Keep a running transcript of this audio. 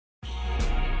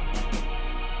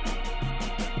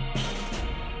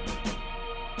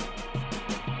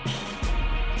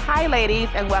Hi ladies,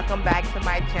 and welcome back to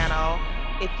my channel.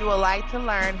 If you would like to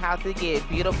learn how to get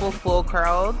beautiful full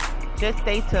curls, just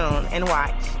stay tuned and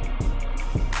watch.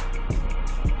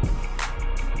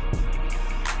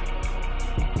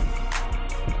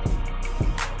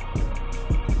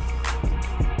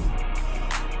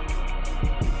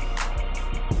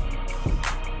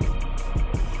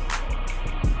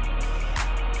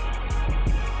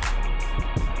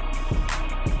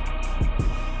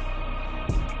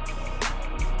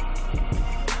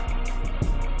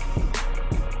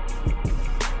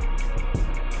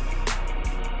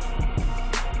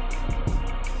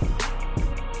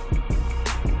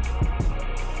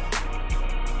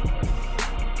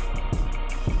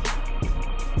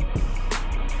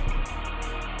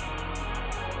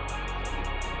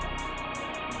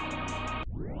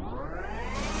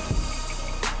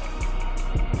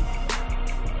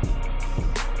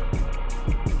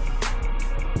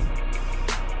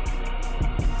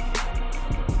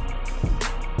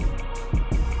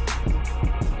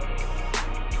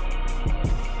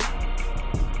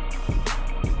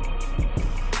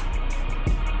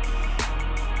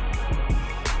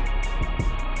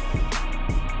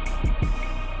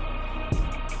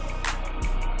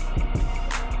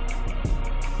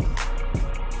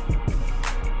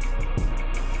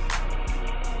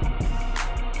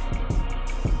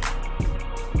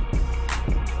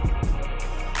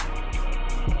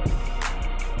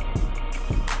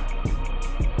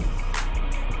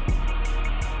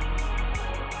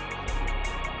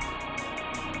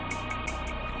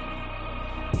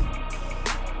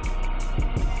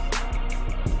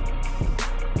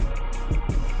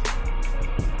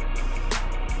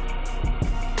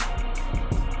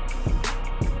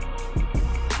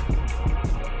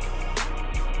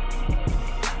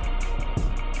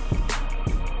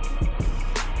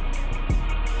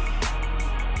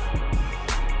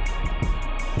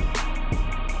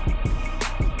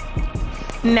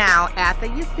 Now, after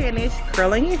you finish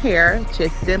curling your hair,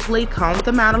 just simply comb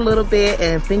them out a little bit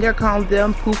and finger comb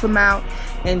them, poof them out,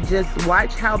 and just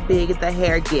watch how big the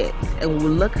hair gets.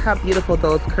 And look how beautiful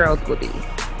those curls will be.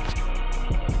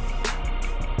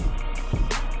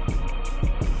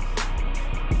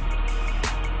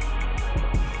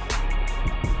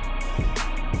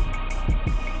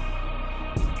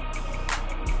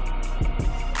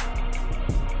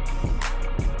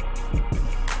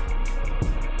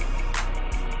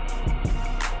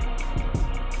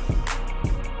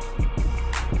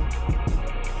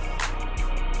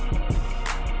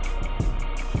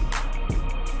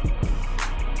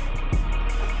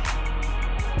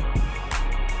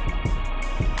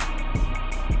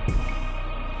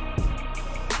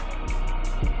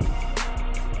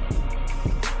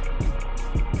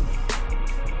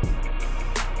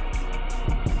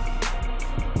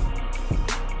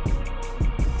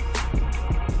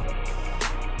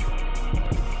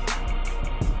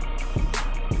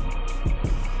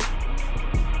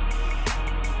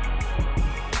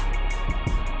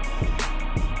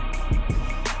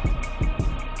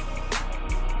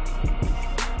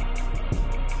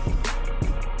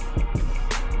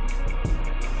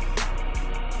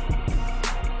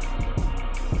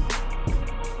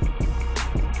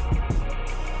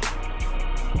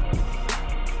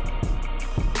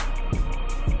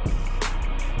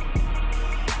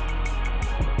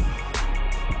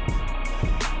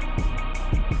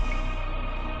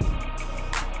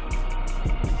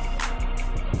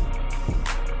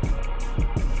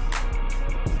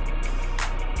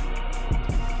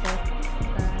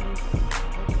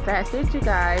 That's it, you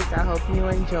guys. I hope you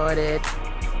enjoyed it.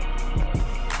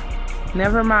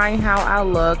 Never mind how I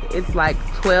look. It's like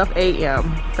 12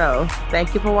 a.m. So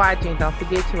thank you for watching. Don't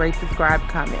forget to rate, subscribe,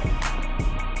 comment.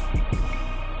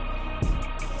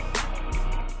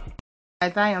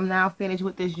 As I am now finished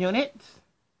with this unit.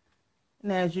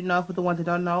 And as you know, for the ones that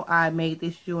don't know, I made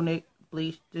this unit,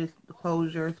 bleached this, the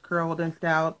closures, curled and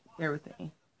styled,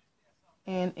 everything.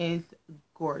 And it's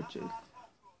gorgeous.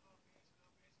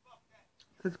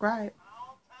 Subscribe.